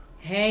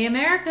Hey,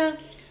 America.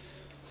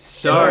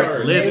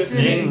 Start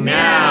listening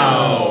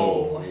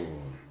now. Ooh,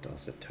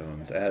 dulcet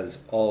tones, as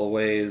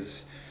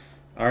always.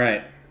 All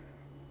right,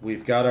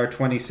 we've got our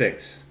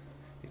 26.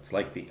 It's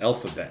like the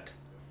alphabet.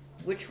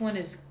 Which one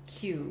is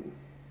Q?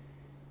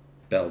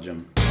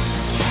 Belgium.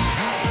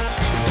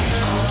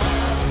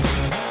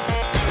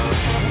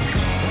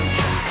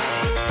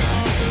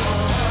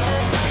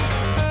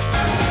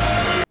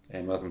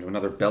 And welcome to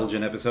another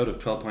Belgian episode of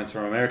 12 Points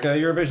from America,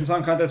 Eurovision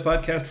Song Contest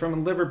podcast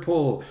from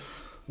Liverpool,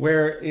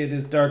 where it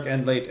is dark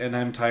and late and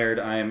I'm tired.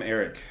 I am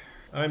Erik.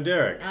 I'm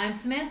Derek. I'm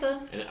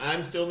Samantha. And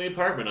I'm still in the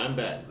apartment. I'm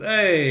Ben.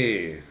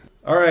 Hey!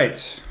 All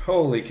right.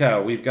 Holy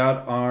cow. We've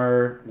got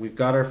our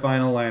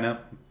final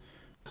lineup.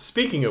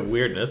 Speaking of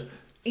weirdness,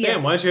 Yes.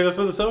 Sam, why don't you hit us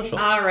with the socials?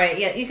 All right,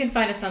 yeah, you can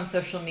find us on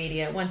social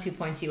media, 12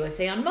 Points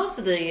USA, on most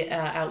of the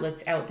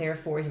outlets out there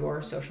for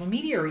your social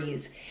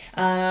media-ries.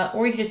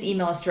 Or you can just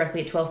email us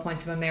directly at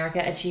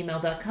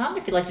 12pointsfromamerica@gmail.com.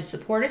 If you'd like to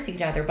support us, you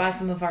can either buy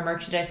some of our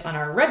merchandise on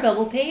our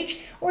Redbubble page,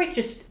 or you can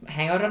just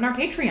hang out on our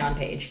Patreon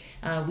page.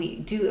 We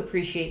do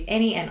appreciate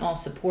any and all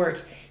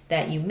support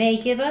that you may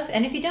give us,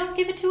 and if you don't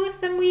give it to us,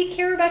 then we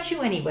care about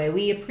you anyway.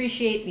 We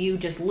appreciate you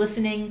just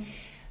listening,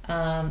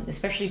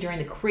 especially during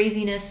the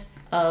craziness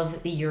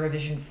of the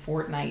Eurovision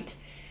fortnight.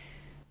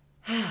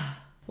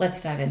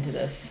 Let's dive into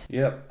this.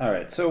 Yep. All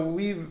right. So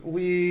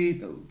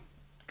we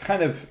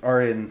kind of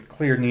are in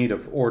clear need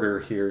of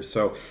order here.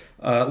 So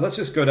let's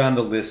just go down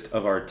the list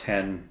of our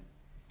 10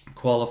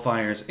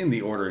 qualifiers in the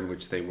order in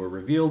which they were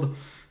revealed.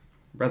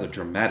 Rather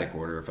dramatic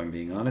order, if I'm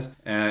being honest.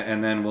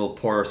 And then we'll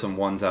pour some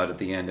ones out at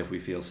the end if we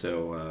feel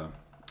so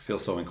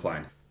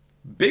inclined.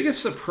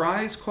 Biggest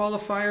surprise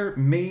qualifier,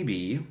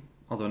 maybe,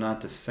 although not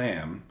to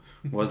Sam,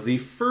 was the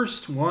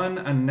first one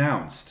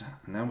announced,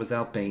 and that was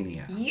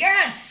Albania.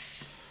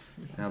 Yes!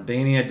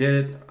 Albania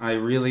did it. I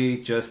really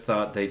just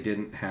thought they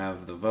didn't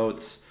have the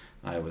votes.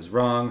 I was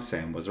wrong.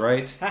 Sam was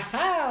right.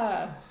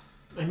 Haha!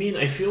 I mean,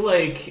 I feel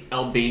like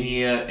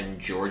Albania and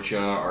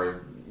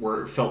Georgia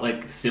felt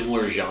like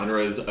similar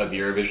genres of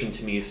Eurovision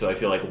to me, so I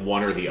feel like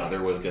one or the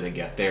other was going to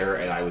get there,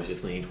 and I was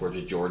just leaning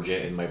towards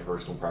Georgia in my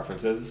personal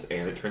preferences,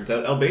 and it turns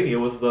out Albania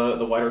was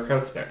the wider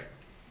crowd's pick.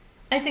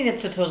 I think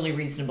that's a totally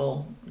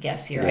reasonable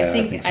guess here.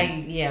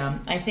 Yeah,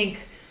 I think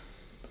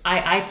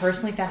I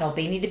personally found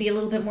Albania to be a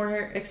little bit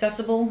more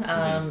accessible.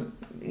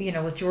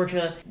 With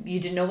Georgia,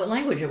 you didn't know what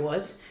language it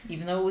was,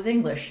 even though it was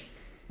English.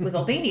 With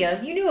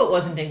Albania, you knew it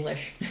wasn't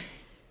English.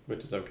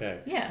 Which is okay.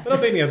 Yeah. But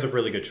Albania has a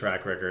really good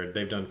track record.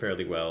 They've done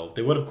fairly well.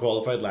 They would have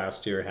qualified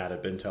last year had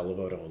it been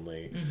televote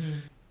only. Mm-hmm.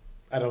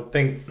 I don't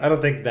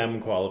think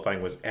them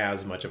qualifying was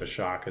as much of a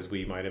shock as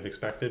we might have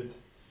expected.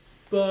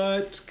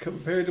 But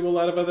compared to a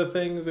lot of other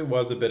things, it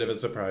was a bit of a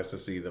surprise to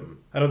see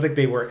them. I don't think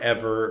they were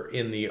ever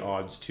in the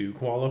odds to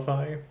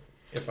qualify,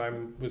 if I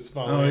was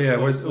following. Oh yeah,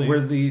 closely. were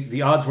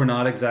the odds were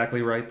not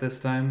exactly right this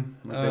time,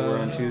 like they were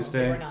on No,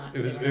 Tuesday. they were not.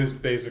 It was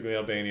basically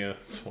Albania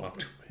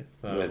swapped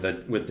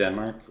With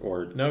Denmark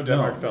or no,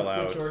 Denmark fell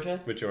out with Georgia.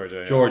 With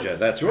Georgia, yeah. Georgia.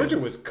 That's Georgia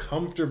right. was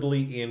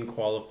comfortably in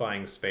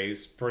qualifying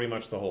space pretty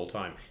much the whole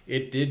time.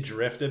 It did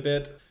drift a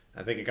bit.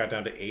 I think it got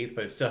down to 8th,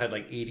 but it still had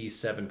like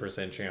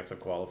 87% chance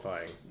of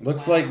qualifying.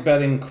 Looks like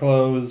betting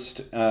closed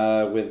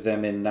with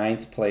them in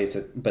 9th place,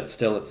 but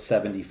still at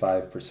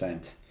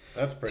 75%.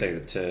 That's pretty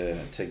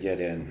to get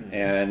in. Mm-hmm.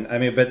 And I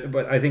mean,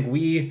 but I think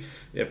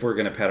if we're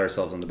going to pat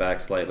ourselves on the back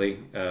slightly,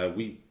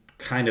 we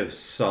kind of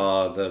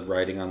saw the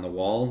writing on the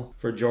wall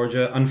for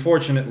Georgia.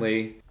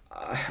 Unfortunately,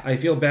 I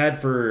feel bad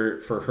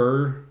for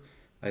her.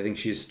 I think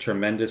she's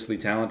tremendously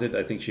talented.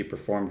 I think she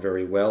performed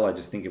very well. I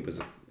just think it was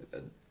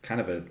kind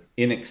of an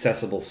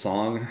inaccessible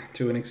song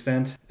to an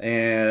extent.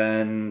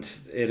 And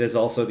it is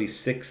also the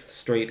 6th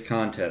straight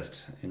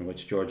contest in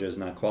which Georgia is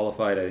not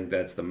qualified. I think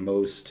that's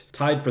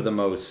tied for the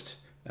most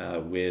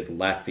with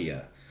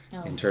Latvia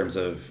in terms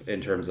of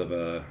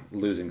a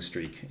losing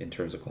streak in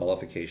terms of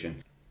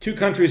qualification. Two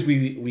countries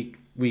we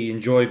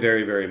enjoy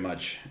very, very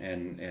much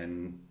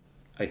and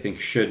I think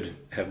should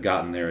have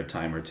gotten there a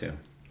time or two.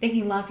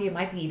 Thinking Latvia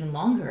might be even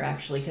longer,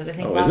 actually, because I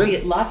think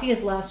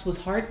Latvia's last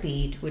was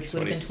Heartbeat, which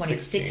would have been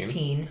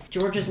 2016.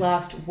 Georgia's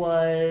last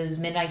was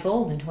Midnight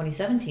Gold in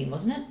 2017,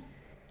 wasn't it?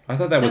 I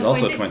thought that was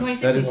also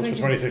 2016. That is also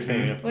 2016.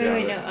 Yeah.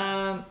 Wait, no.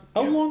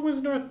 How long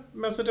was North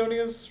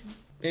Macedonia's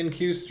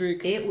NQ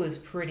streak? It was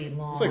pretty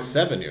long. It's like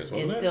 7 years,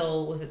 wasn't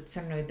Until, was it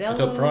Cerno Bello?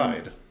 Until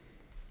Pride.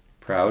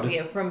 Proud?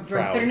 Yeah, from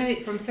Proud.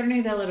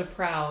 Cerno Bello to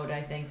Proud,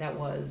 I think that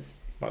was...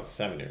 About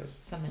 7 years.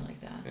 Something like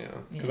that. Yeah.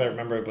 Because I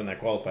remember when that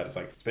qualified, it's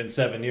like, it's been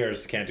 7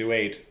 years, can't do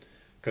 8.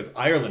 Because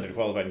Ireland had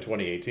qualified in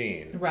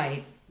 2018.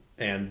 Right.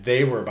 And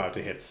they were about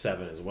to hit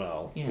 7 as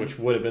well, which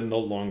would have been the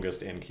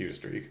longest NQ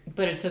streak.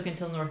 But it took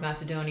until North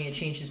Macedonia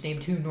changed its name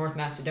to North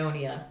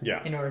Macedonia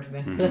in order for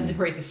them to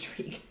break the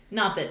streak.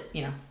 Not that,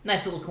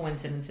 nice little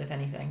coincidence, if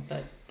anything,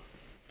 but...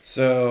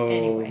 So,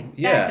 anyway,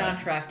 back on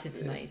track to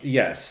tonight.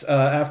 Yes.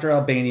 After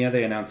Albania,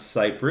 they announced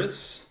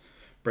Cyprus.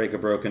 Break a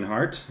Broken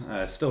Heart.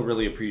 I still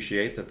really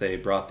appreciate that they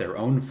brought their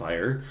own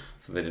fire,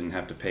 so they didn't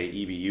have to pay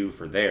EBU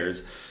for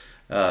theirs.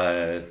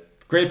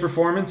 Great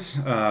performance,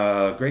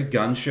 great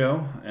gun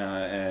show,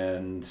 and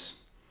And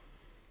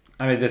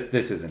I mean,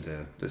 this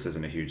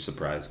isn't a huge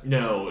surprise.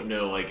 No,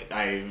 like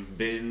I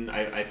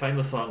find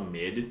the song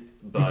mid,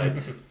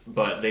 but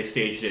but they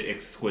staged it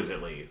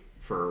exquisitely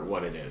for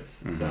what it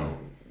is. Mm-hmm. So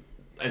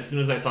as soon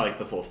as I saw like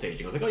the full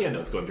staging, I was like, oh yeah, no,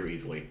 it's going through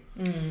easily.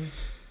 Mm.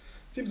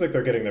 Seems like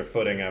they're getting their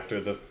footing after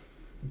the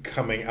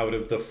coming out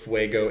of the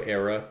Fuego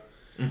era.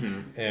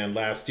 Mm-hmm. And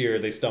last year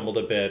they stumbled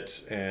a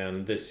bit,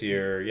 and this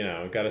year,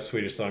 got a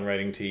Swedish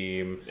songwriting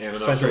team and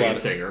an Australian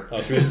singer,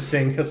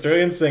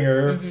 Australian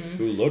singer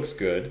who looks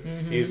good,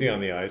 easy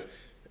on the eyes,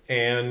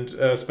 and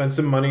spent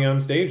some money on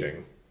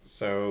staging.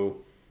 So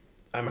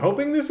I'm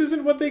hoping this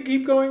isn't what they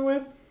keep going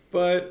with,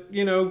 but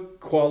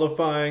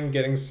qualifying,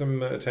 getting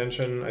some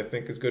attention, I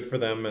think is good for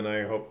them, and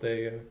I hope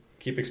they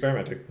keep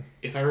experimenting.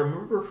 If I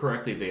remember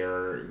correctly, they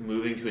are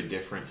moving to a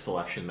different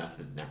selection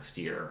method next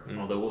year.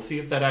 Although we'll see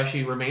if that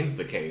actually remains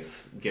the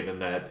case, given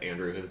that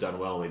Andrew has done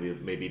well.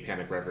 Maybe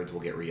Panic Records will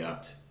get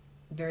re-upped.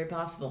 Very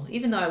possible.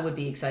 Even though I would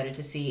be excited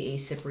to see a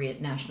Cypriot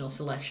national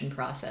selection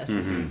process.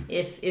 Mm-hmm.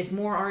 If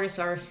more artists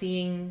are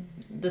seeing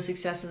the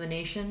success of the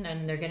nation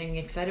and they're getting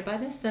excited by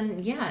this,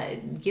 then yeah,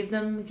 give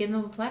them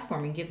a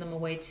platform and give them a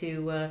way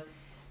to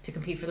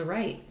compete for the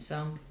right.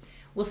 So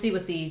we'll see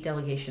what the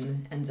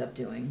delegation ends up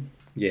doing.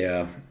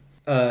 Yeah.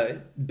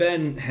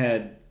 Ben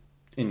had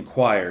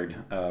inquired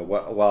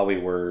while we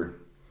were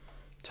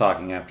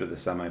talking after the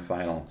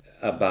semifinal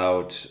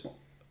about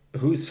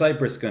who's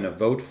Cyprus going to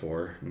vote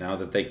for now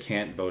that they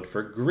can't vote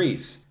for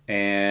Greece.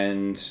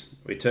 And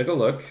we took a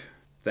look.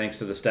 Thanks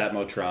to the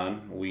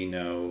Statmotron, we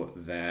know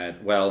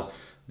that, well,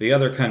 the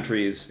other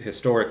countries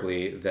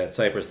historically that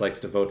Cyprus likes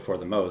to vote for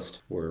the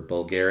most were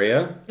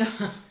Bulgaria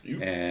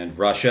and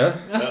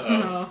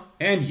Russia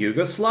and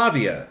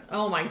Yugoslavia.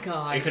 Oh my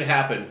God. It could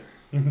happen.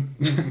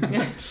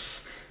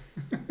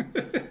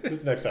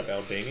 Who's next up?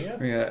 Albania?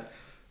 Yeah.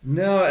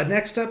 No,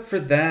 next up for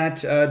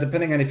that,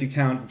 depending on if you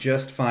count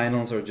just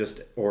finals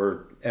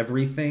or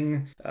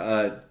everything,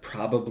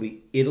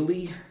 probably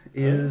Italy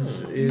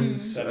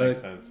is a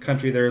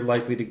country they're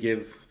likely to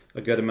give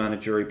a good amount of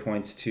jury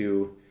points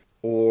to.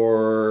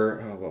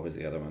 Or what was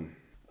the other one?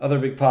 Other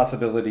big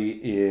possibility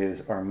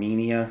is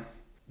Armenia.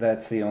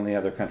 That's the only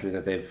other country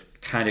that they've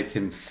kind of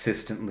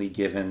consistently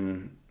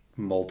given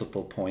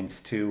multiple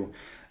points to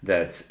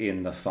that's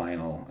in the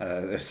final.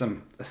 There's a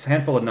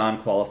handful of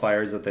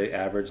non-qualifiers that they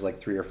average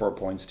like 3 or 4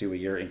 points to a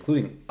year,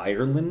 including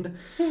Ireland.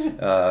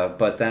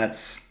 But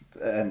that's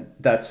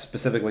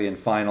specifically in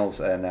finals,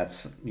 and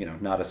that's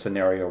not a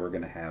scenario we're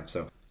going to have.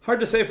 So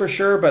hard to say for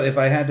sure, but if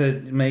I had to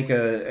make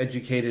a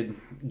educated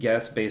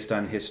guess based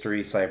on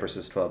history,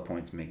 Cyprus's 12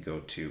 points may go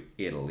to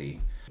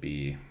Italy.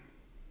 Be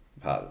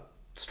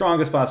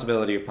strongest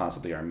possibility, or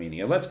possibly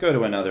Armenia. Let's go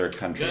to another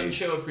country. Gun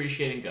show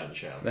appreciating gun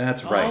show.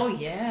 That's right. Oh,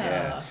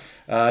 yeah.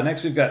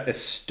 Next we've got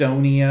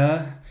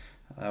Estonia,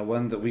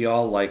 one that we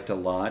all liked a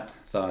lot.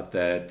 Thought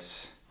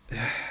that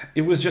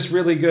it was just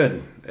really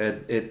good.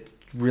 It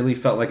really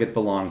felt like it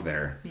belonged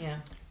there. Yeah.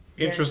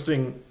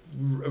 Interesting.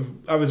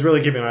 I was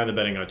really keeping an eye on the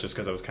betting odds just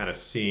because I was kind of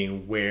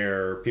seeing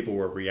where people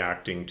were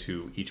reacting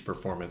to each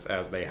performance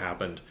as they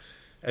happened.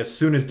 As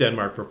soon as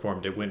Denmark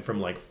performed, it went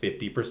from like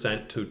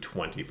 50% to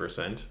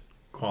 20%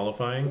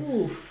 qualifying.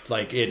 Oof.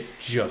 Like it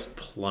just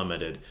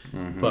plummeted.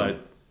 Mm-hmm.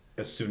 But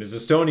as soon as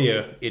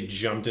Estonia, it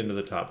jumped into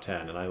the top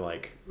 10, and I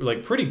like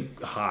pretty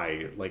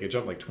high. Like it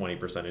jumped like 20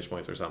 percentage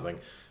points or something.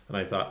 And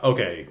I thought,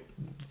 okay,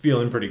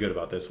 feeling pretty good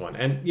about this one.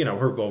 And,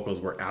 her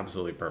vocals were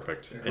absolutely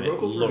perfect. And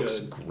it looks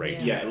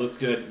great. Yeah, it looks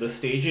good. The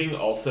staging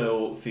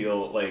also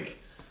feel like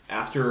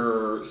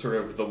after sort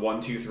of the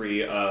 1, 2,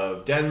 3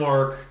 of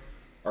Denmark,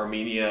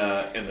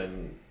 Armenia, and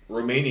then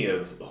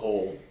Romania's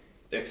whole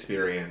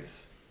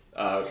experience,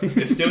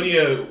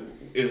 Estonia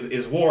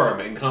is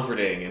warm and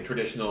comforting and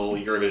traditional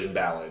Eurovision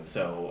ballad.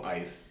 So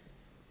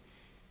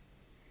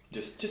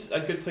just a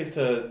good place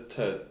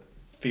to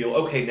feel,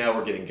 okay, now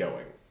we're getting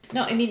going.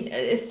 No, I mean,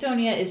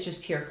 Estonia is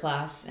just pure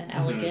class and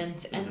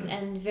elegant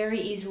and very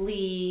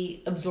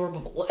easily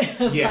absorbable.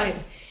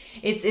 Yes.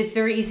 It's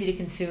very easy to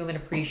consume and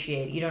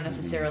appreciate. You don't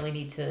necessarily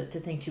need to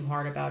think too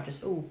hard about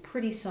just,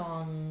 pretty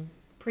song,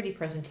 pretty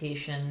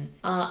presentation.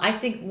 I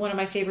think one of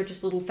my favorite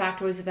just little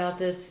factoids about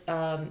this,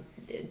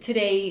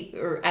 today,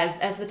 or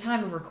as the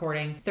time of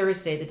recording,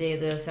 Thursday, the day of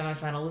the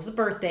semifinal, was the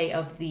birthday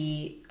of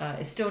the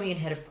Estonian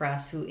head of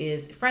press, who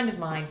is a friend of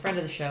mine, friend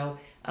of the show,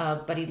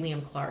 buddy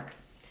Liam Clark.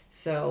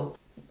 So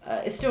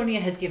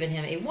Estonia has given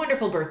him a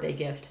wonderful birthday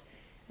gift.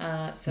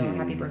 So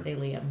happy birthday,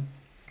 Liam.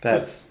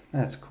 That's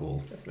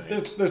cool. That's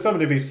nice. There's something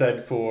to be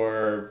said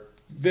for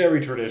very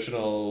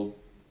traditional,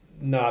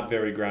 not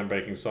very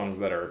groundbreaking songs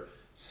that are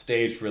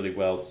staged really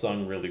well,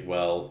 sung really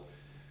well,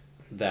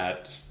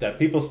 that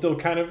people still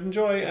kind of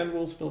enjoy and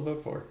will still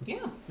vote for.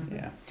 Yeah.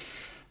 Yeah.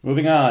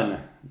 Moving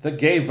on. The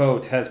gay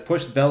vote has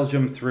pushed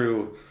Belgium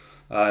through,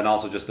 and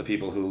also just the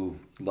people who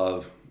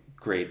love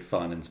great,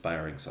 fun,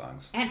 inspiring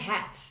songs. And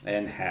hats.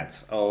 And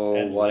hats. Oh,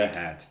 And what light. a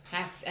hat.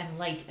 Hats and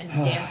light and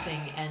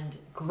dancing and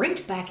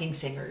great backing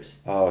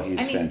singers. Oh,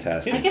 he's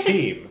fantastic. I His guess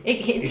team.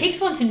 it takes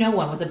one to know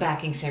one with a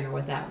backing singer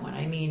with that one.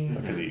 I mean...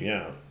 Because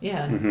Yeah.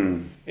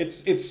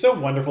 It's so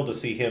wonderful to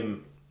see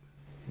him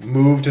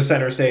move to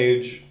center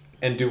stage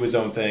and do his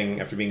own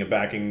thing after being a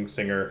backing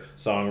singer,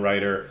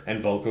 songwriter,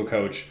 and vocal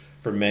coach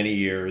for many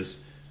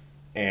years.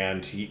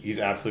 And he's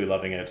absolutely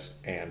loving it.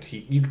 And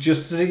you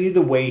just see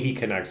the way he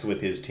connects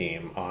with his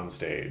team on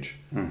stage.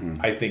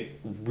 I think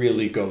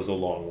really goes a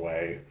long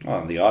way. Oh,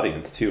 and the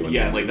audience, too.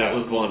 Yeah, like that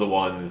was one of the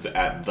ones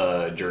at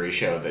the jury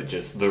show that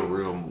just the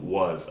room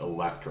was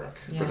electric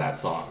for that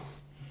song.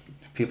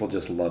 People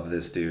just love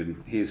this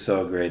dude. He's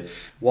so great.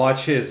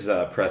 Watch his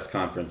press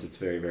conference. It's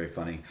very, very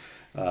funny.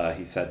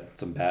 He said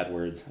some bad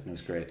words, and it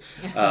was great.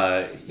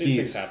 These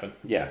things happen.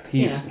 Yeah,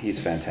 he's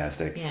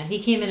fantastic. Yeah,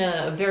 he came in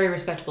a very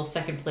respectable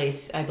second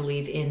place, I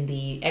believe, in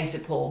the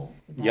exit poll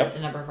that a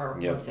number of our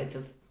websites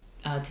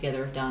have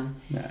together have done.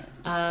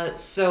 Yeah.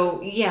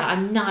 So yeah,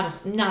 I'm not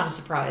a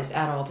surprise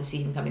at all to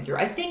see him coming through.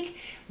 I think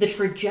the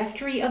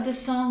trajectory of the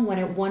song when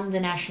it won the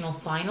national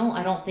final,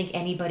 I don't think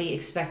anybody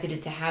expected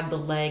it to have the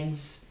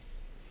legs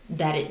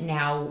that it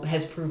now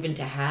has proven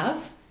to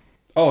have.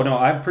 Oh no,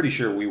 I'm pretty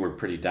sure we were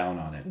pretty down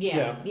on it.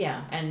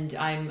 Yeah, and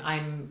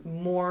I'm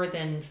more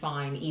than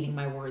fine eating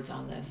my words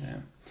on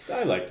this. Yeah.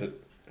 I liked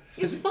it.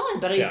 It's fun,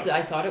 but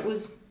I thought it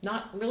was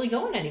not really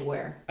going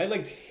anywhere. I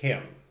liked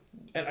him.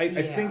 And I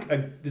think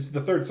this is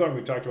the third song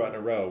we've talked about in a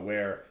row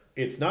where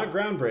it's not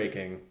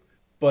groundbreaking,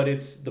 but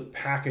the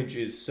package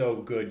is so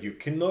good you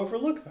can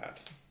overlook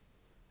that.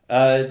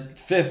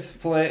 Fifth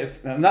place,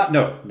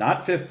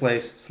 not fifth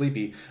place,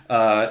 Sleepy,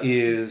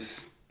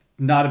 is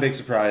not a big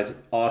surprise.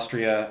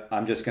 Austria,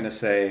 I'm just going to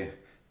say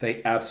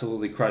they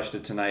absolutely crushed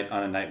it tonight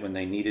on a night when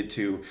they needed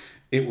to.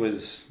 It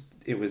was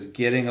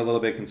getting a little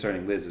bit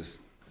concerning. Liz is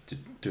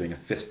doing a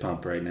fist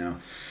pump right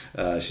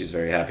now. She's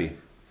very happy.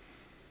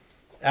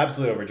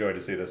 Absolutely overjoyed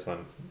to see this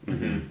one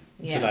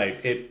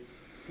tonight. It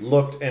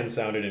looked and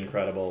sounded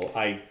incredible.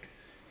 I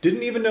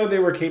didn't even know they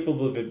were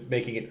capable of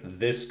making it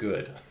this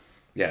good.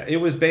 Yeah, it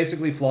was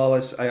basically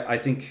flawless. I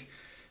think,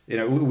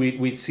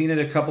 we'd seen it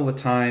a couple of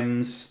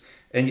times,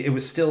 and it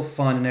was still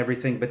fun and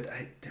everything, but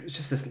there was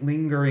just this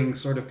lingering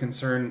sort of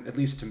concern, at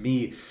least to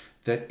me,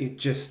 that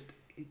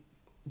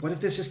what if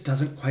this just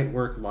doesn't quite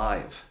work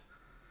live?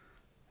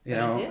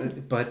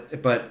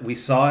 But we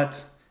saw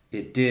it,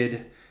 it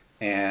did,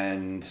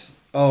 and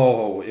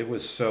it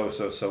was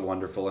so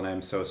wonderful, and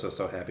I'm so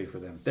happy for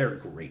them. They're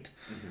great.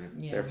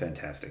 They're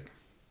fantastic.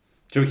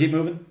 Should we keep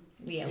moving?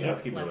 Yeah,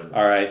 let's keep moving.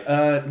 All right.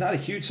 Not a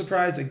huge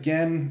surprise.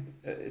 Again,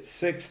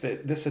 sixth.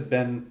 This had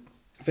been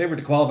favored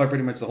to qualify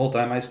pretty much the whole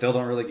time. I still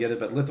don't really get it,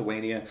 but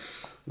Lithuania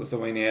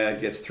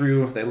gets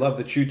through. They love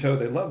the Chuto.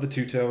 They love the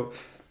Tuto.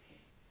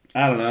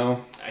 I don't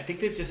know. I think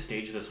they've just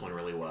staged this one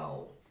really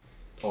well.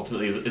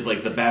 Ultimately, it's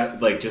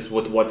like just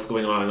with what's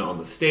going on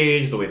the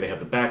stage, the way they have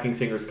the backing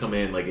singers come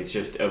in, like it's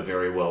just a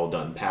very well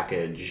done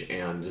package.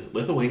 And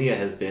Lithuania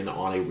has been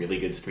on a really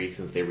good streak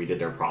since they redid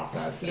their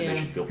process, and they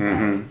should feel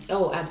proud.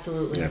 Oh,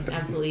 absolutely,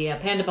 absolutely. Yeah,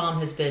 Panda Bomb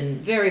has been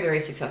very, very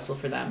successful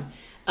for them.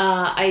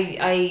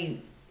 I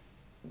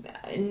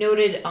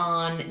noted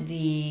on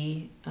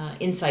the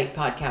Insight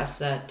podcast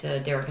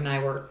that Derek and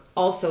I were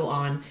also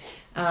on.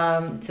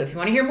 So if you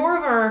want to hear more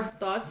of our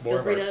thoughts, More feel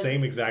of free our to...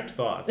 same exact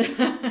thoughts,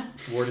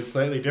 worded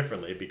slightly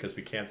differently because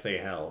we can't say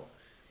hell.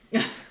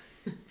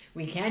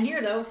 We can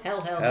hear though.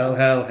 Hell. I'm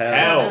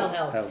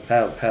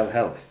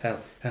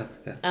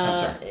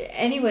sorry.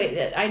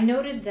 Anyway, I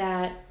noted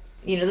that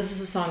this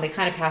was a song that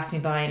kind of passed me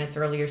by in its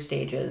earlier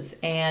stages,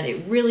 and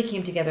it really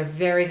came together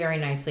very, very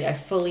nicely. I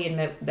fully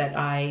admit that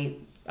I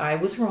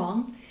was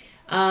wrong,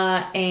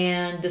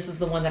 and this is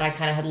the one that I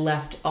kind of had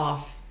left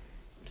off,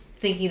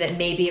 thinking that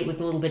maybe it was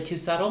a little bit too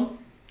subtle.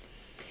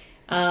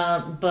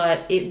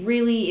 But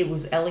it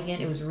was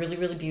elegant. It was really,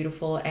 really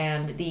beautiful.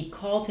 And the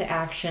call to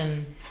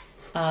action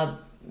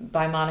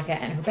by Monica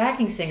and her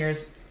backing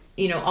singers,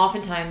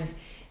 oftentimes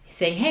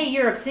saying, hey,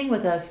 Europe, sing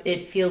with us,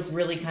 it feels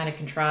really kind of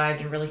contrived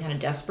and really kind of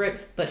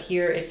desperate. But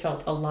here it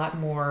felt a lot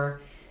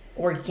more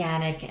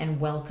organic and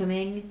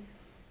welcoming.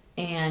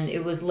 And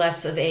it was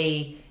less of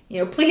a,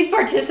 please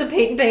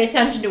participate and pay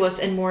attention to us,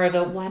 and more of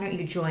a, why don't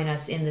you join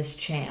us in this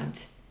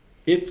chant?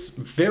 It's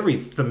very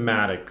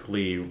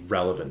thematically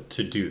relevant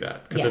to do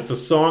that because Yes. it's a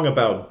song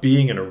about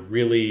being in a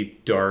really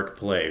dark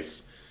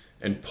place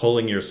and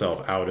pulling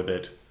yourself out of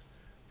it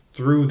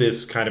through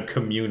this kind of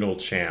communal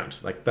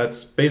chant. Like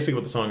that's basically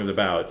what the song is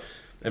about.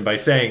 And by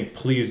saying,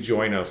 please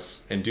join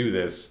us and do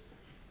this,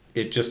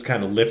 it just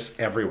kind of lifts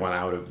everyone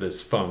out of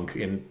this funk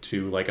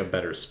into like a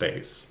better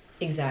space.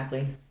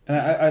 Exactly. And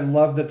I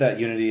love that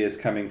unity is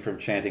coming from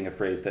chanting a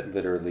phrase that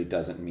literally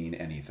doesn't mean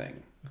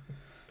anything.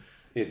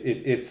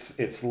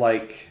 It's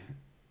like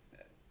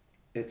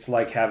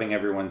having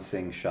everyone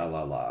sing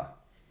sha-la-la.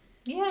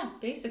 Yeah,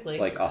 basically.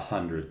 Like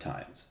 100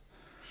 times.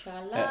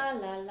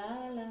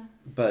 Sha-la-la-la-la.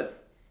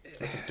 But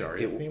Like a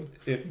Daria theme.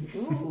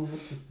 Ooh.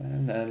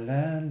 La,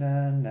 la,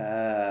 la,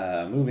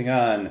 la. Moving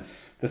on.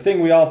 The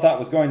thing we all thought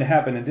was going to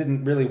happen and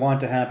didn't really want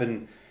to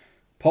happen.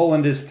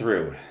 Poland is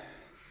through.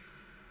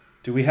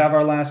 Do we have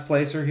our last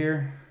placer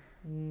here?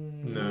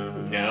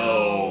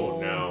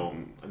 No.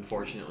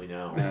 Unfortunately,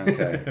 no.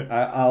 Okay.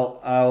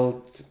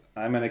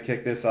 I'm going to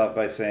kick this off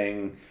by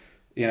saying,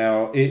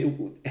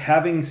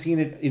 having seen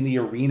it in the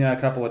arena a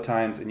couple of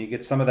times, and you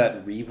get some of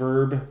that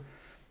reverb,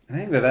 I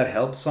think that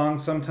helps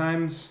songs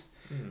sometimes.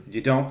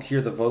 You don't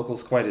hear the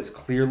vocals quite as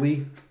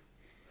clearly.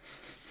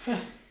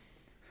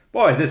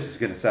 Boy, this is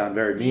going to sound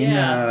very mean.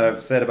 Yeah.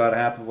 I've said about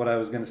half of what I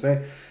was going to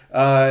say.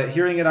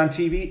 Hearing it on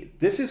TV,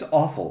 this is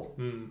awful.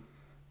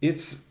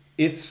 It's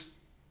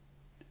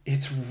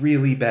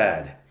really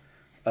bad.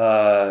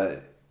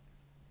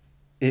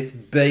 It's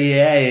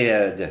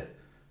bad.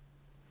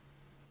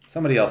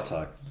 Somebody else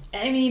talk.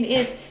 I mean,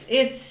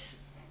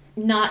 it's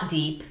not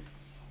deep.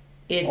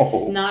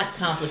 It's not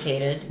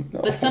complicated.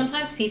 No. But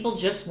sometimes people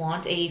just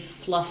want a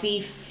fluffy,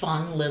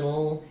 fun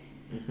little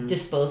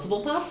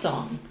disposable pop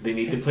song. They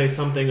need to play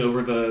something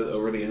over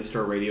the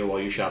in-store radio while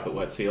you shop at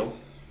Wet Seal.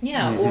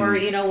 Yeah, or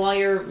while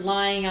you're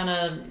lying on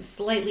a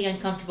slightly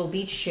uncomfortable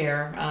beach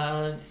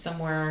chair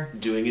somewhere.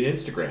 Doing an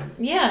Instagram.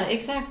 Yeah,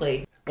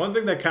 exactly. One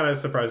thing that kind of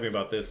surprised me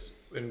about this,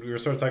 and we were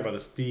sort of talking about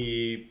this,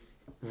 the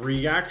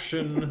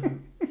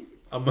reaction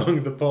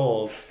among the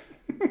polls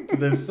to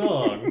this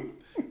song.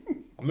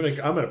 I'm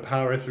gonna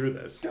power through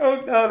this.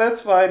 Oh, no,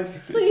 that's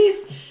fine.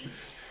 Please.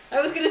 I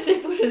was going to say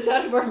put us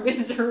out of our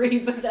misery,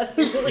 but that's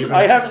really...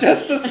 I have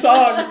just the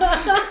song.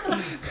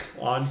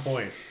 On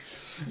point.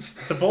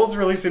 The polls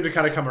really seemed to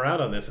kind of come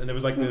around on this, and it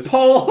was like this...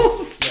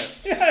 Polls?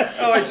 Yes. Yes.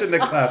 Oh, I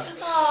shouldn't have clapped.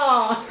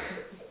 Oh.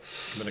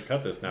 I'm going to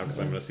cut this now because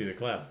I'm going to see the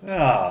clap.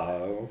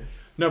 Oh.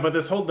 No, but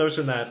this whole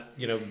notion that,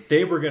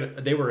 they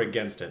were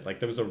against it. Like,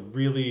 there was a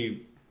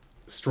really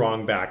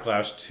strong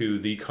backlash to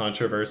the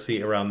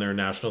controversy around their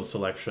national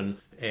selection,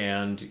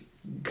 and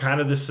kind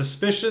of the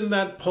suspicion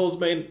that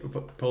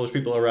Polish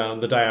people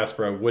around the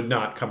diaspora would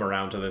not come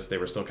around to this. They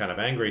were still kind of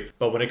angry.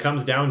 But when it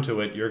comes down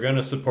to it, you're going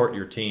to support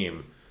your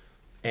team.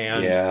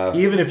 And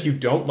even if you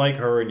don't like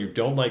her and you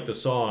don't like the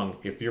song,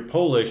 if you're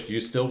Polish, you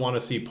still want to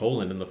see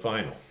Poland in the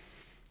final.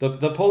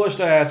 The Polish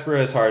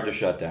diaspora is hard to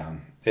shut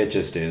down. It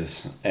just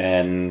is.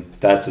 And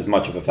that's as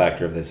much of a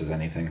factor of this as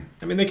anything.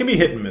 I mean, they can be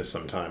hit and miss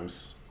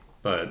sometimes.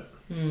 But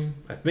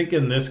I think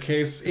in this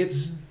case,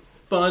 it's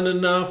fun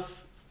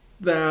enough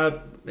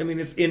that, I mean,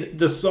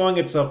 the song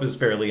itself is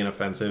fairly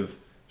inoffensive,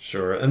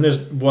 sure. And there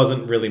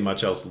wasn't really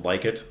much else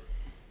like it.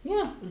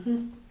 Yeah.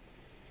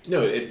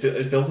 No, it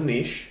fills a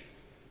niche.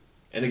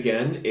 And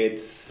again,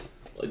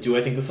 do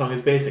I think the song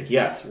is basic?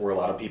 Yes. Were a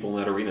lot of people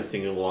in that arena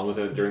singing along with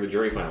it during the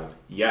jury final?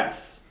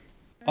 Yes.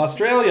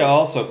 Australia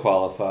also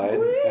qualified.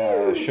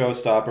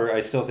 Showstopper. I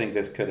still think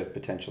this could have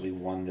potentially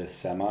won this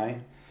semi.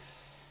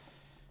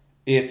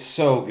 It's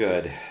so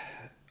good.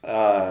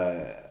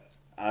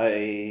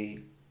 I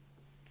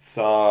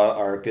saw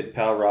our good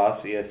pal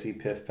Ross, ESC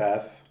Piff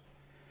Paff,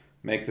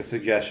 make the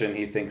suggestion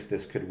he thinks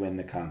this could win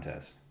the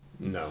contest.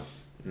 No.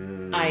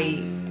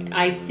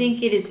 I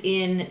think it is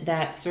in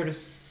that sort of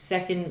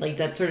second, like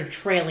that sort of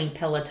trailing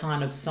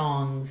peloton of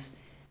songs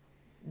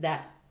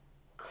that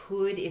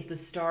could, if the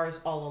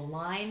stars all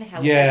align.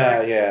 However,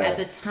 at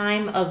the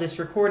time of this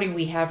recording,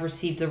 we have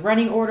received the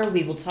running order.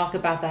 We will talk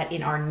about that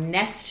in our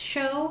next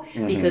show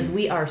because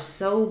we are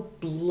so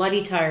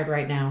bloody tired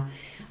right now.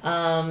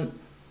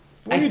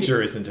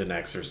 Voyager isn't an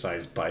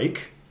exercise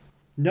bike.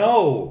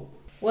 No.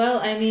 Well,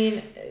 I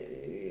mean,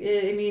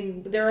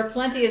 there are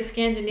plenty of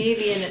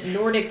Scandinavian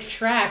Nordic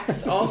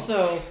tracks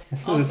also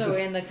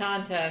in the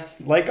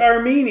contest. Like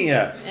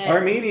Armenia.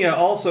 Armenia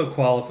also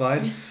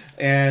qualified.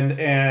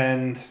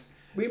 And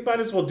we might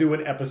as well do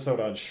an episode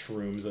on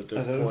shrooms at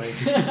this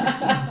point.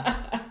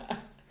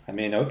 I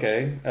mean,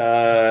 okay.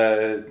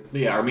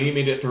 Yeah, Armenia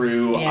made it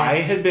through. Yes. I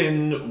had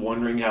been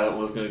wondering how that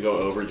one was going to go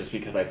over just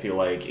because I feel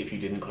like if you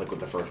didn't click with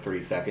the first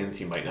 30 seconds,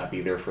 you might not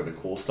be there for the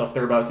cool stuff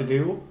they're about to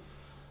do.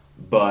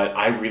 But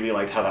I really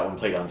liked how that one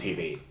played on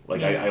TV.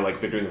 Like, I like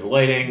they're doing the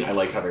lighting. I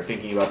like how they're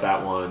thinking about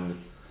that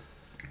one.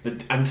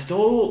 I'm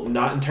still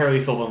not entirely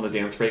sold on the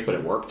dance break, but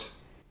it worked.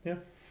 Yeah.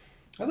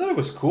 I thought it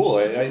was cool.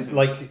 I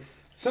like...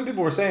 Some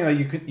people were saying that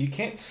you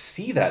can't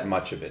see that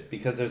much of it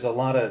because there's a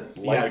lot of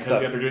light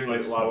stuff. Yeah, they're doing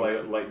like a lot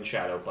of light and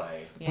shadow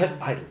play. Yeah.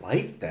 But I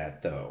like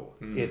that though.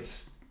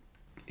 It's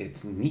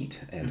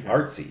neat and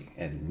artsy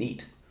and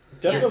neat.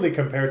 Definitely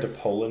compared to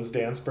Poland's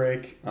dance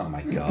break. Oh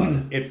my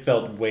god. It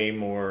felt way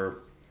more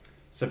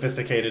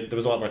sophisticated. There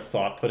was a lot more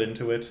thought put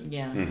into it.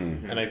 Yeah.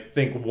 And I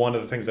think one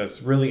of the things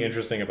that's really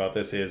interesting about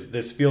this is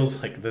this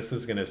feels like this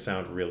is going to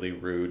sound really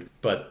rude,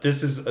 but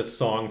this is a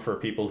song for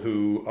people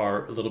who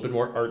are a little bit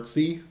more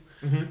artsy.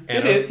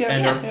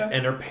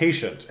 And are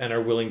patient and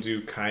are willing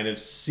to kind of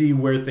see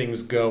where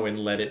things go and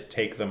let it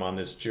take them on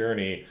this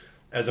journey,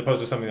 as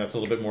opposed to something that's a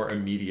little bit more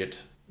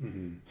immediate.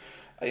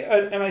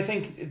 I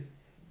think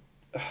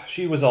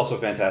she was also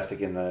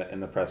fantastic in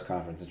the press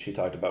conference, and she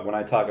talked about, when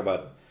I talk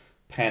about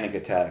panic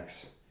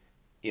attacks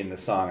in the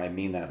song, I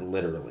mean that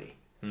literally.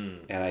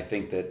 And I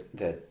think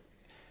that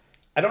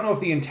I don't know if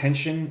the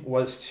intention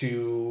was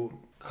to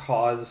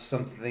cause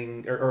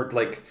something or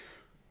like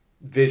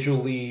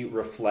visually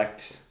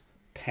reflect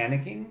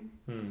panicking,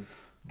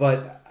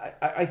 but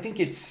I think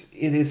it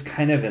is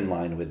kind of in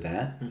line with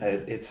that.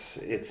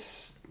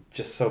 It's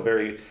just so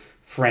very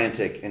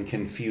frantic and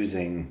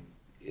confusing.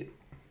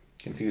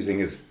 Confusing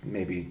is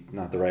maybe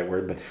not the right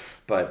word,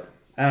 but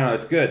I don't know.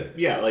 It's good.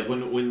 Yeah, like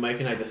when Mike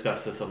and I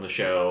discussed this on the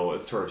show,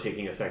 sort of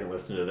taking a second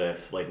listen to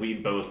this, like we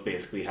both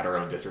basically had our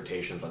own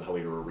dissertations on how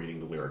we were reading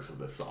the lyrics of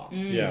this song.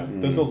 Yeah,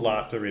 there's a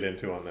lot to read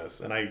into on this,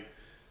 and I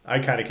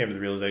kind of came to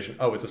the realization,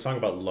 it's a song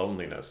about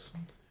loneliness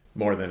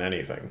more than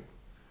anything.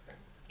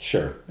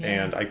 Sure.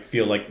 And I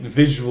feel like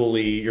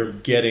visually you're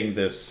getting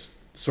this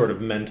sort of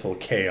mental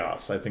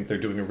chaos. I think they're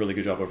doing a really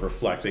good job of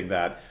reflecting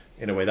that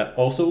in a way that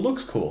also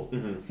looks cool.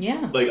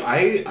 Yeah. Like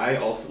I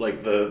also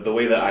like the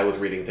way that I was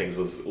reading things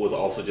was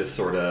also just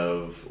sort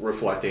of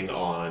reflecting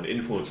on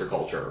influencer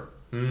culture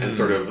and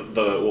sort of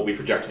what we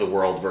project to the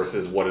world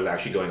versus what is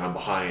actually going on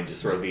behind.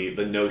 Just sort of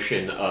the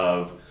notion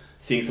of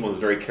seeing someone's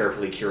very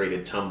carefully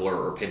curated Tumblr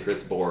or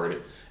Pinterest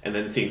board and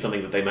then seeing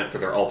something that they meant for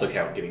their alt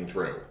account getting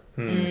through.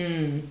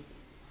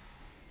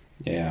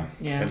 Yeah.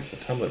 Hence the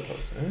Tumblr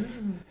post.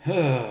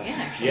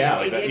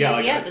 Actually.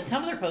 The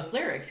Tumblr post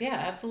lyrics. Yeah,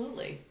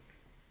 absolutely.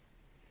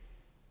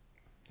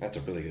 That's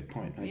a really good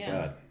point. My Yeah.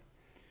 God.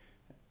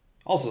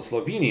 Also,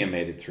 Slovenia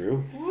made it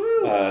through.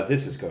 Woo!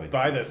 This is going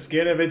By the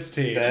skin of its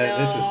teeth.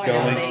 This is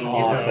going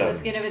awesome. The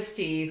skin of its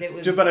teeth. It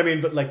was.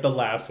 But like the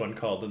last one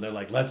called, and they're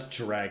like, let's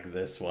drag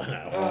this one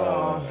out.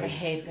 I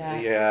hate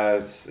that. Yeah,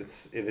 this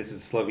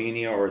is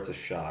Slovenia or it's a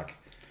shock.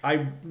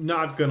 I'm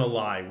not gonna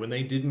lie. When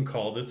they didn't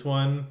call this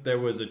one, there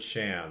was a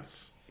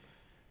chance.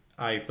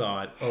 I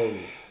thought,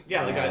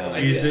 Yeah,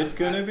 like is it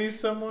gonna be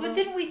someone? But else?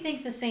 didn't we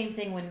think the same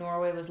thing when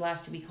Norway was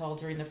last to be called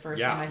during the first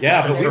Yeah. semifinal?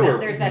 Yeah, but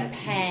there's that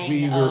pang.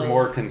 We were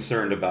more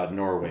concerned about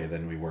Norway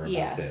than we were about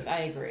Yes, this. I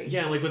agree.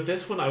 Yeah, like with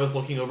this one, I was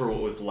looking over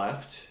what was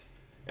left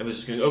and was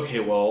just going,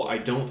 okay, well, I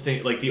don't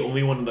think, like, the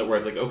only one that where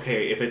I was like,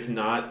 okay, if it's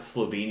not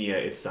Slovenia,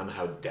 it's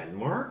somehow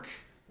Denmark?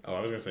 I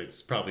was gonna say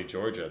it's probably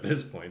Georgia at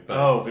this point.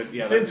 But But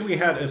yeah. since we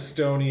had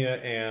Estonia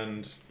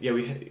and Yeah,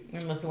 we had,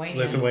 In Lithuania.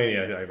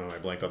 Lithuania, I don't know, I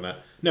blanked on that.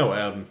 No,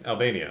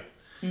 Albania.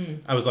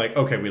 I was like,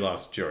 okay, we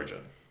lost Georgia.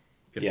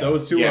 If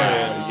those two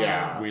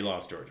are in, we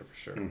lost Georgia for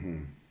sure.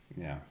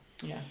 Yeah.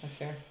 Yeah, that's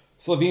fair.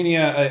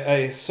 Slovenia,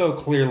 I so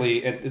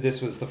clearly, and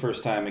this was the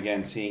first time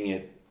again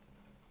seeing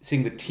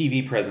the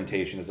TV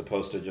presentation as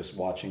opposed to just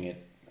watching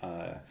it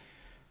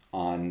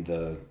on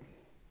the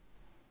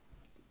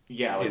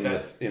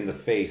in the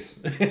face.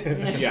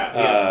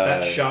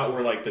 that shot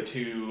where like the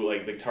two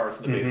like the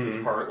guitarist and the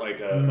bassist part like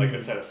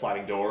a set of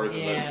sliding doors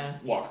and then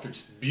walk through,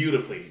 just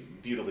beautifully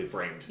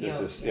framed.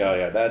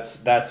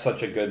 That's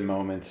such a good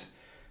moment,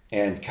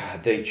 and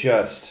God,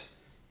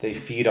 they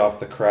feed off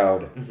the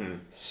crowd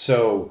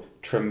so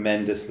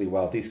tremendously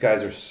well. These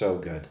guys are so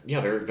good.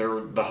 Yeah,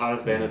 they're the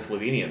hottest band in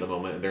Slovenia at the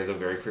moment, and there's a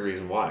very clear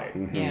reason why.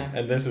 Yeah.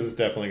 And this is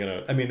definitely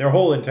gonna. I mean, their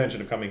whole intention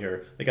of coming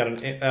here. They got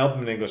an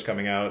album in English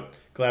coming out.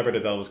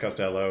 Collaborated with Elvis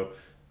Costello.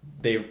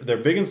 They're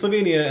big in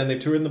Slovenia and they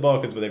toured in the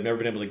Balkans, but they've never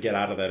been able to get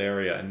out of that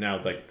area. And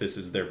now, like, this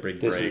is their big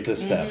break. This is the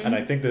step. And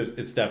I think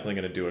it's definitely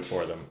going to do it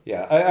for them.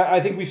 Yeah, I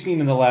think we've seen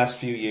in the last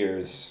few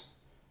years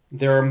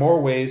there are more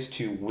ways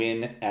to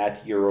win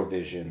at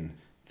Eurovision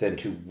than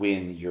to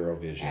win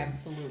Eurovision.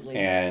 Absolutely.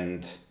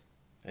 And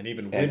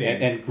even winning.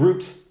 And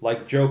groups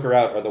like Joker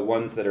Out are the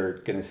ones that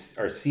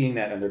are seeing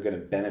that and they're going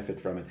to benefit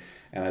from it.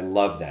 And I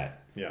love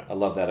that. Yeah. I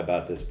love that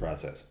about this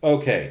process.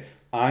 Okay,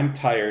 I'm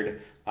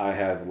tired. I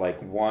have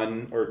like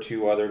one or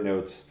two other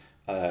notes.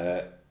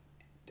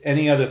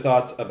 Any other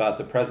thoughts about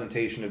the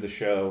presentation of the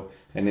show,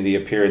 any of the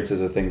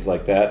appearances or things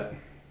like that?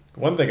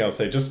 One thing I'll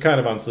say, just kind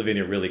of on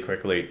Slovenia really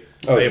quickly.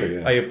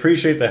 Sure. I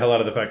appreciate the hell out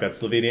of the fact that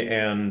Slovenia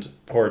and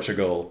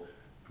Portugal,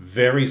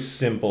 very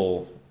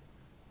simple,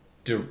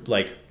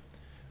 like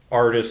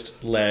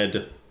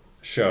artist-led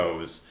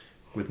shows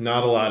with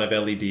not a lot of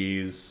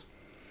LEDs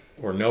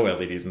or no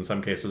LEDs in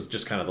some cases,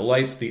 just kind of the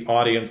lights, the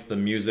audience, the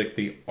music,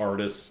 the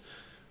artists.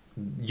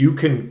 You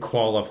can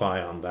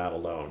qualify on that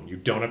alone. You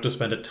don't have to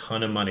spend a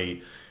ton of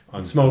money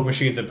on smoke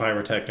machines and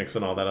pyrotechnics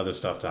and all that other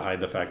stuff to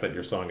hide the fact that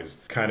your song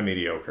is kind of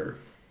mediocre.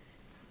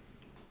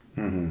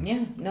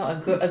 Yeah, no,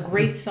 a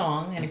great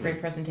song and a great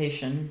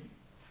presentation,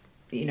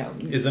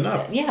 is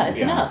enough. Yeah,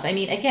 it's enough. I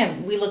mean,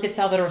 again, we look at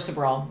Salvador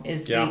Sobral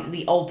is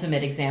the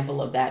ultimate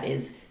example of that,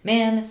 is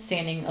man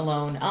standing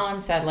alone on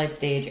satellite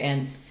stage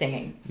and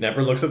singing.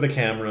 Never looks at the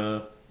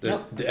camera. The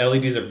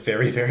LEDs are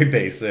very, very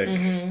basic.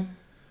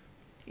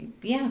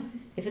 Yeah,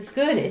 if it's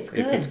good, it's good.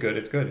 If it's good,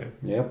 it's good.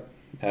 Yeah. Yep,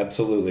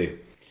 absolutely.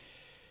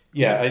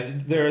 Yeah,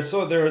 there are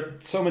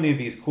so many of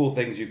these cool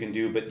things you can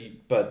do,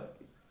 but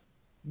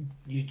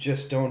you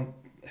just don't.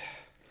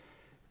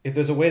 If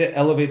there's a way to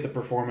elevate the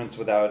performance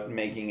without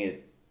making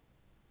it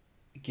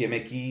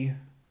gimmicky,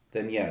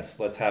 then yes,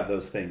 let's have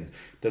those things.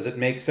 Does it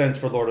make sense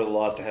for Lord of the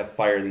Lost to have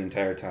fire the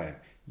entire time?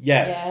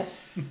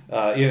 Yes.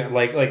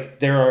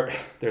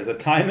 There's a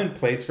time and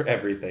place for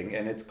everything,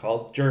 and it's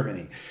called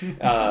Germany.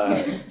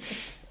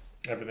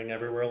 Everything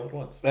everywhere all at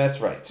once.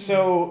 That's right.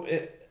 So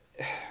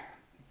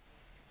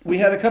we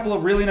had a couple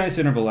of really nice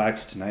interval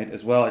acts tonight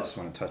as well. I just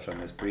want to touch on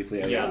this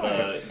briefly.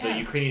 The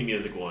Ukrainian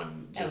music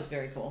one just that was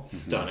very cool.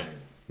 Stunning.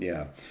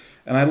 Yeah.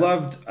 And I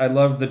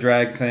loved the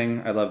drag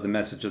thing. I love the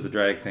message of the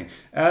drag thing.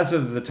 As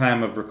of the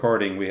time of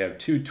recording, we have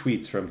 2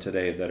 tweets from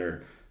today that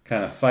are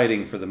kind of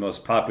fighting for the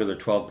most popular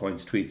 12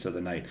 points tweets of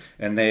the night.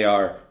 And they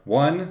are,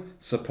 1,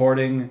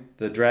 supporting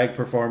the drag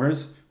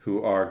performers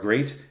who are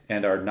great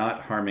and are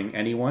not harming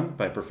anyone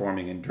by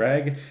performing in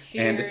drag.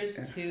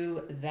 Cheers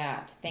to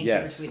that. Thank you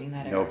for tweeting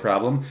that, Erik. No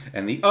problem.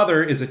 And the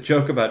other is a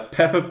joke about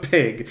Peppa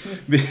Pig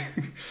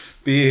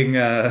being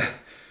on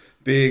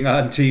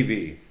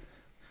TV.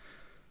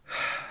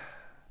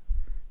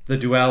 The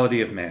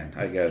duality of man,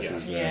 I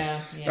guess. Yeah.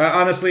 Is,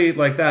 honestly,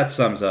 like that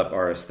sums up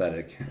our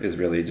aesthetic. Is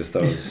really just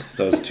those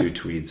 2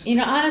 tweets.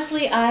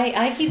 Honestly,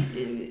 I keep,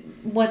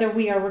 whether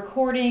we are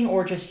recording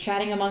or just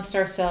chatting amongst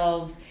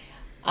ourselves,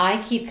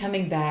 I keep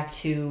coming back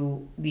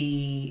to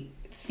the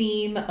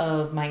theme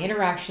of my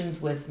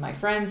interactions with my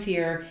friends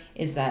here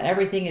is that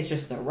everything is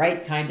just the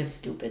right kind of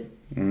stupid.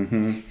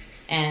 Mm-hmm.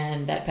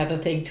 And that Peppa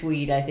Pig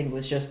tweet, I think,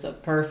 was just the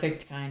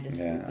perfect kind of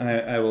stupid.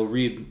 I will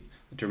read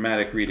a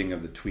dramatic reading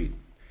of the tweet.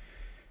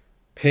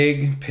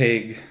 Pig,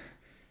 pig,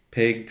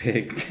 pig,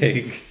 pig,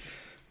 pig,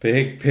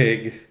 pig,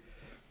 pig,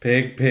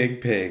 pig, pig,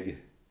 pig,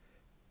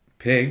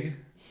 pig,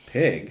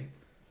 pig,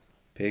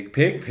 pig,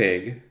 pig,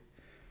 pig,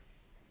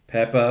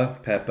 Peppa,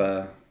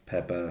 Peppa,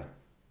 Peppa,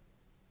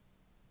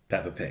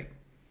 Peppa Pig.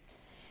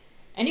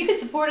 And you can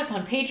support us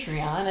on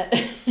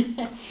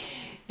Patreon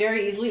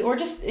very easily, or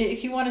just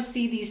if you want to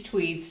see these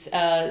tweets.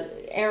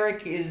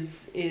 Erik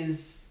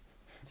is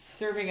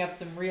serving up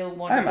some real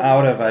wonderful. I'm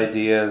out of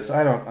ideas.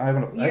 I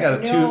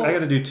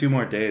gotta do 2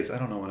 more days. I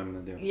don't know what I'm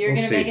gonna do. You're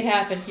gonna make it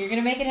happen. You're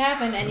gonna make it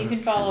happen, and you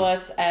can follow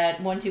us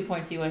at 12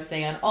 Points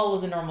USA on all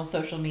of the normal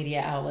social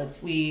media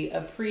outlets. We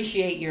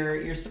appreciate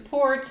your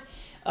support,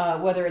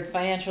 whether it's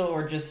financial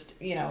or just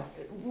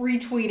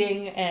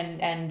retweeting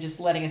and just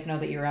letting us know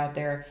that you're out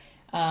there.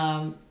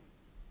 Shall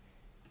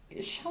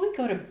we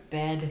go to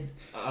bed?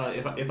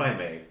 If I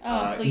may.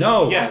 Oh, please.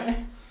 No. Yes.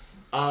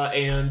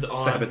 And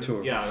on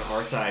Saboteur. on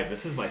our side,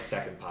 this is my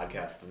second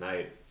podcast of the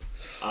night.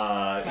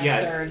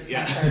 Third.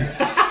 Yeah. My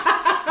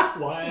third.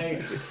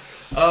 Why?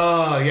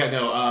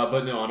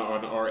 But no,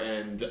 on our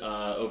end,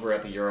 over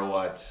at the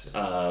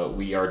EuroWhat,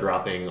 we are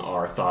dropping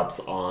our thoughts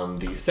on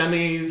the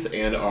semis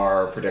and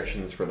our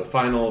predictions for the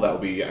final. That will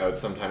be out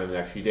sometime in the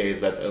next few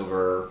days. That's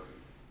over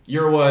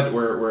EuroWhat,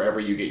 wherever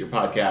you get your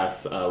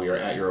podcasts. We are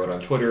at EuroWhat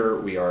on Twitter.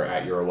 We are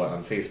at EuroWhat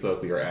on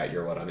Facebook. We are at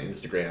EuroWhat on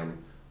Instagram.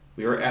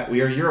 We are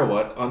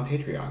EuroWhat on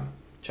Patreon.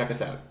 Check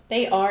us out.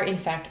 They are, in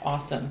fact,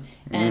 awesome.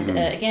 And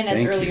again,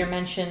 as earlier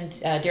mentioned,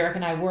 Derek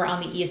and I were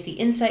on the ESC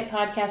Insight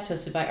podcast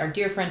hosted by our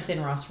dear friend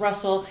Finn Ross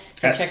Russell.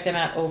 So check them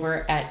out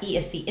over at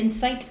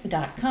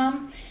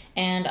escinsight.com.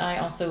 And I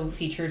also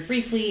featured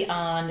briefly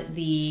on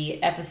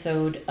the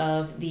episode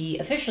of the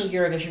official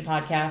Eurovision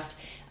podcast.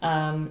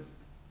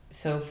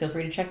 So feel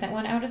free to check that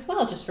one out as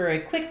well, just for a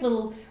quick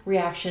little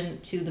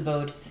reaction to the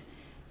votes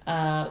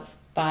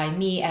by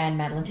me and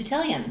Madeline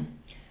Tutelian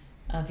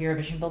of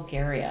Eurovision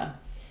Bulgaria.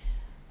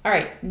 All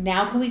right,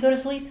 now can we go to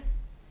sleep?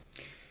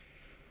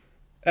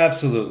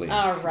 Absolutely.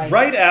 All right.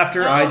 Right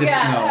after right.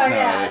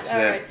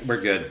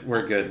 We're good.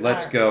 We're good.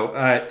 Let's go. All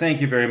right.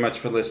 Thank you very much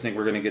for listening.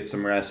 We're going to get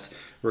some rest.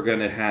 We're going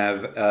to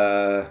have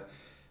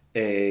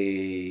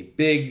a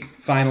big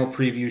final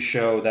preview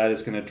show that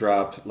is going to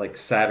drop like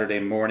Saturday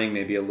morning,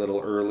 maybe a little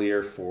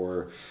earlier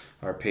for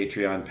our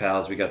Patreon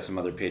pals. We got some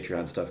other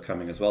Patreon stuff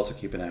coming as well, so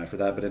keep an eye out for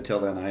that. But until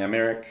then, I am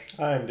Erik.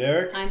 I'm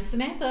Derek. I'm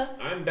Samantha.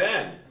 I'm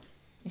Ben.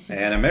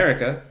 And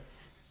America.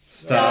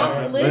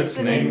 Stop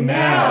listening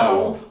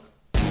now.